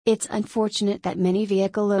It's unfortunate that many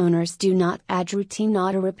vehicle owners do not add routine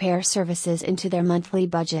auto repair services into their monthly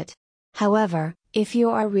budget. However, if you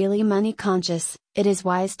are really money conscious, it is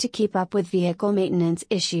wise to keep up with vehicle maintenance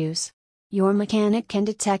issues. Your mechanic can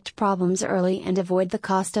detect problems early and avoid the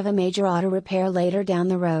cost of a major auto repair later down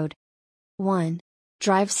the road. 1.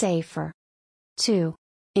 Drive safer. 2.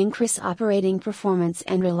 Increase operating performance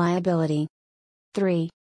and reliability. 3.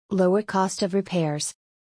 Lower cost of repairs.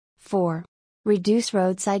 4. Reduce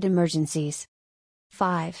roadside emergencies.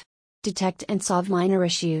 5. Detect and solve minor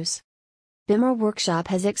issues. Bimmer Workshop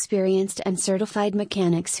has experienced and certified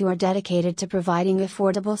mechanics who are dedicated to providing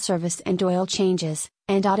affordable service and oil changes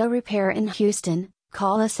and auto repair in Houston.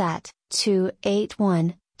 Call us at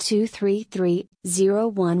 281-233-0111.